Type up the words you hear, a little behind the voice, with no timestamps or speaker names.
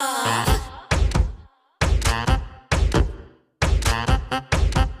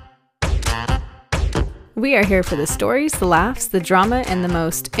We are here for the stories, the laughs, the drama, and the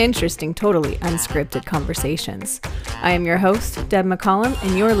most interesting, totally unscripted conversations. I am your host, Deb McCollum,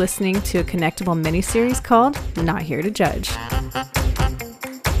 and you're listening to a connectable miniseries called Not Here to Judge.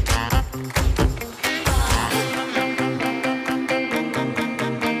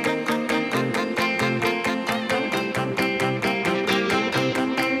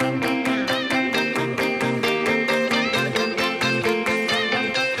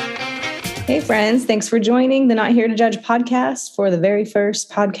 Hey friends, thanks for joining the Not Here to Judge podcast for the very first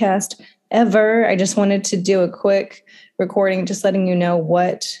podcast ever. I just wanted to do a quick recording, just letting you know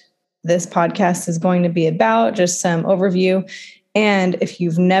what this podcast is going to be about, just some overview. And if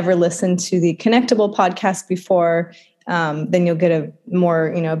you've never listened to the Connectable podcast before, then you'll get a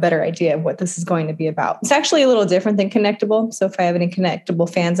more, better idea of what this is going to be about. It's actually a little different than Connectable. So if I have any Connectable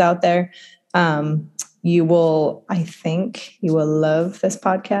fans out there, I think you will love this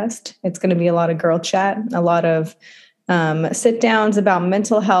podcast. It's going to be a lot of girl chat, a lot of sit downs about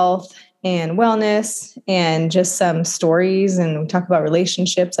mental health and wellness and just some stories. And we talk about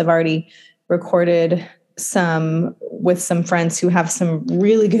relationships. I've already recorded some with some friends who have some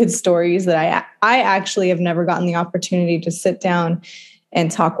really good stories that I actually have never gotten the opportunity to sit down and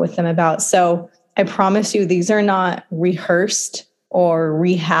talk with them about. So I promise you, these are not rehearsed or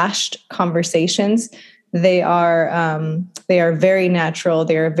rehashed conversations. They are very natural.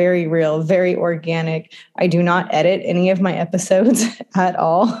 They are very real, very organic. I do not edit any of my episodes at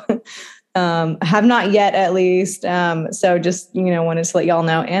all. Have not yet, at least. So just, wanted to let y'all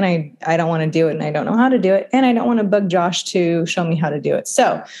know. And I don't want to do it, and I don't know how to do it. And I don't want to bug Josh to show me how to do it.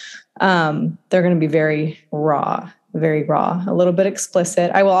 So they're going to be very raw, a little bit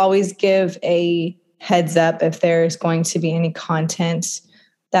explicit. I will always give a heads up if there's going to be any content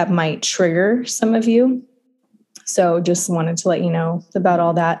that might trigger some of you. So just wanted to let you know about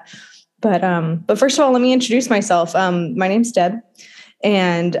all that. But first of all, let me introduce myself. My name's Deb,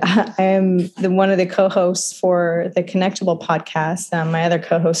 and I am one of the co-hosts for the Connectable podcast. My other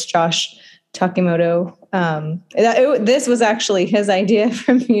co-host, Josh Takimoto. This was actually his idea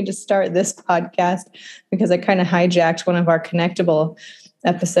for me to start this podcast because I kind of hijacked one of our Connectable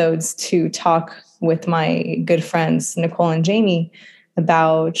episodes to talk with my good friends, Nicole and Jamie,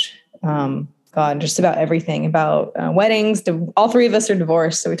 about, just about everything, about weddings. All three of us are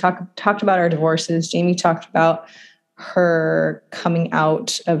divorced. So we talked about our divorces. Jamie talked about her coming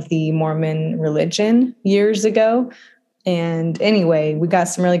out of the Mormon religion years ago. And anyway, we got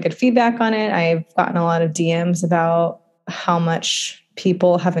some really good feedback on it. I've gotten a lot of DMs about how much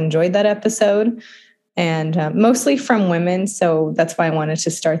people have enjoyed that episode, and mostly from women. So that's why I wanted to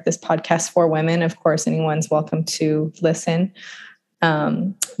start this podcast for women. Of course, anyone's welcome to listen.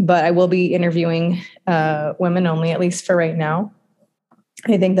 But I will be interviewing women only, at least for right now.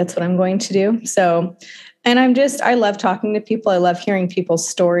 I think that's what I'm going to do. So, and I love talking to people. I love hearing people's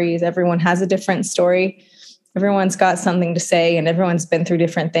stories. Everyone has a different story. Everyone's got something to say, and everyone's been through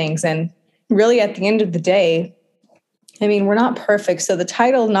different things. And really, at the end of the day, we're not perfect. So the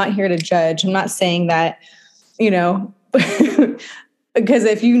title, Not Here to Judge, I'm not saying that, because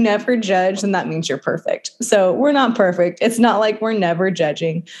if you never judge, then that means you're perfect. So we're not perfect. It's not like we're never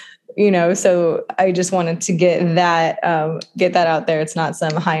judging, so I just wanted to get that out there. It's not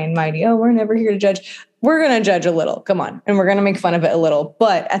some high and mighty, we're never here to judge. We're going to judge a little, come on. And we're going to make fun of it a little.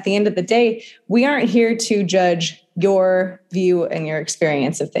 But at the end of the day, we aren't here to judge your view and your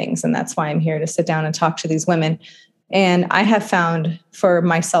experience of things. And that's why I'm here to sit down and talk to these women. And I have found for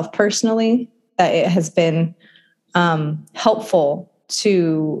myself personally that it has been helpful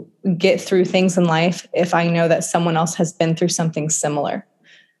to get through things in life if I know that someone else has been through something similar.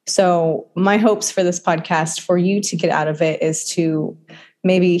 So my hopes for this podcast, for you to get out of it, is to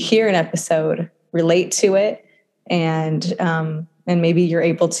maybe hear an episode, relate to it, and maybe you're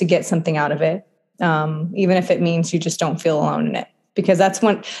able to get something out of it, even if it means you just don't feel alone in it. Because that's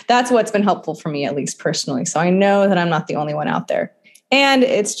what's been helpful for me, at least personally. So I know that I'm not the only one out there. And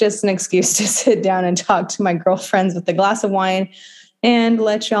it's just an excuse to sit down and talk to my girlfriends with a glass of wine and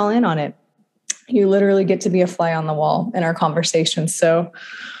let y'all in on it. You literally get to be a fly on the wall in our conversations. So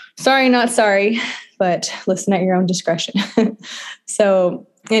sorry, not sorry, but listen at your own discretion. So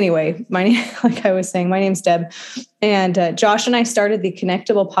anyway, like I was saying, my name's Deb, and Josh and I started the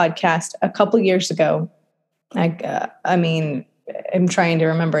Connectable podcast a couple years ago. I'm trying to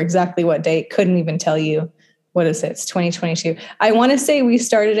remember exactly what date. Couldn't even tell you. What is it? It's 2022. I want to say we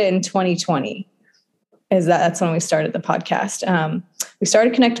started it in 2020. That's when we started the podcast. We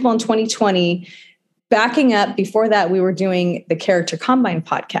started Connectable in 2020. Backing up, before that, we were doing the Character Combine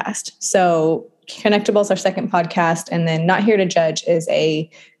podcast. So Connectable is our second podcast. And then Not Here to Judge is a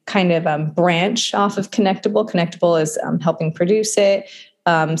kind of branch off of Connectable. Connectable is helping produce it.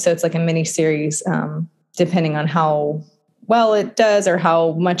 So it's like a mini series, depending on how well it does or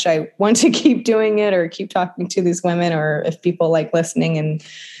how much I want to keep doing it or keep talking to these women, or if people like listening. And,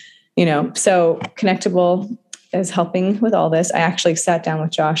 so Connectable is helping with all this. I actually sat down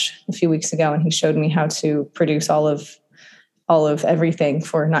with Josh a few weeks ago and he showed me how to produce all of everything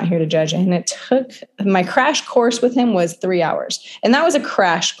for Not Here to Judge. And it took, my crash course with him was 3 hours. And that was a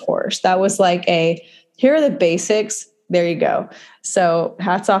crash course. That was like here are the basics. There you go. So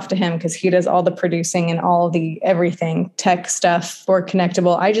hats off to him, because he does all the producing and all the everything tech stuff for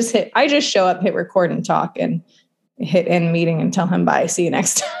Connectable. I just show up, hit record and talk, and hit end meeting and tell him bye. See you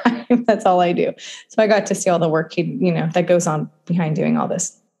next time. That's all I do. So I got to see all the work that goes on behind doing all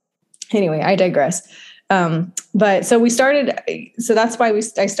this. Anyway, I digress. But so that's why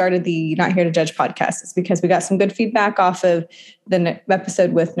I started the Not Here to Judge podcast. It's because we got some good feedback off of the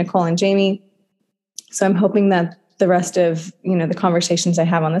episode with Nicole and Jamie. So I'm hoping that the rest of, the conversations I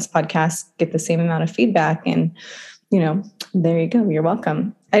have on this podcast get the same amount of feedback. And, there you go. You're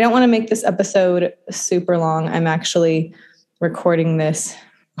welcome. I don't want to make this episode super long. I'm actually recording this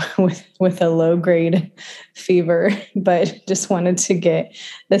with a low grade fever, but just wanted to get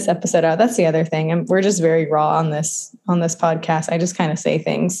this episode out. That's the other thing. And we're just very raw on this podcast. I just kind of say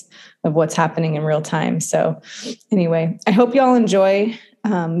things of what's happening in real time. So anyway, I hope y'all enjoy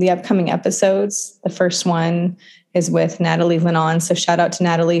the upcoming episodes. The first one is with Natalie Lennon. So shout out to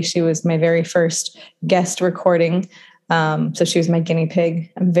Natalie. She was my very first guest recording. So she was my guinea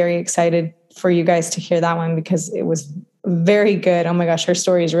pig. I'm very excited for you guys to hear that one because it was very good. Oh my gosh, her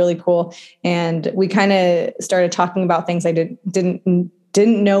story is really cool. And we kind of started talking about things I didn't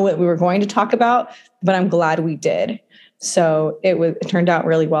know what we were going to talk about, but I'm glad we did. So it turned out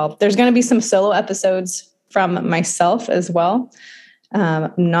really well. There's going to be some solo episodes from myself as well.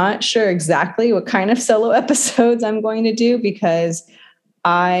 I'm not sure exactly what kind of solo episodes I'm going to do because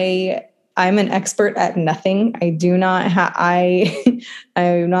I'm an expert at nothing. I'm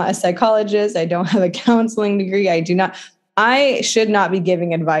not a psychologist. I don't have a counseling degree. I should not be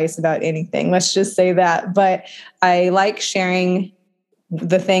giving advice about anything. Let's just say that. But I like sharing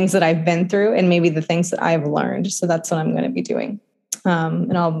the things that I've been through and maybe the things that I've learned. So that's what I'm going to be doing.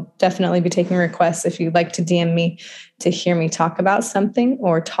 And I'll definitely be taking requests if you'd like to DM me to hear me talk about something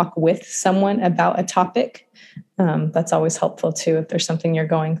or talk with someone about a topic. That's always helpful too, if there's something you're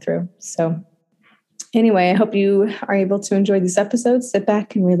going through. So anyway, I hope you are able to enjoy these episodes. Sit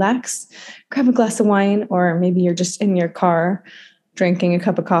back and relax, grab a glass of wine, or maybe you're just in your car drinking a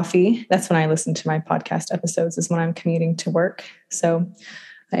cup of coffee. That's when I listen to my podcast episodes, is when I'm commuting to work. So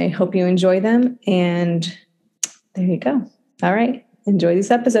I hope you enjoy them. And there you go. All right. Enjoy these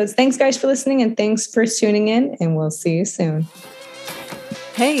episodes. Thanks, guys, for listening, and thanks for tuning in, and we'll see you soon.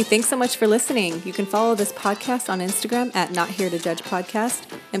 Hey, thanks so much for listening. You can follow this podcast on Instagram at Not Here to Judge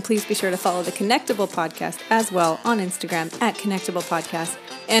Podcast. And please be sure to follow the Connectable Podcast as well on Instagram at Connectable Podcast.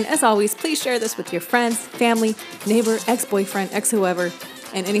 And as always, please share this with your friends, family, neighbor, ex-boyfriend, ex-whoever,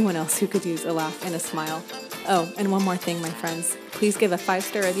 and anyone else who could use a laugh and a smile. Oh, and one more thing, my friends. Please give a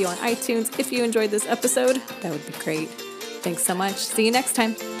 5-star review on iTunes if you enjoyed this episode. That would be great. Thanks so much. See you next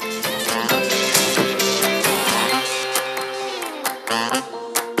time.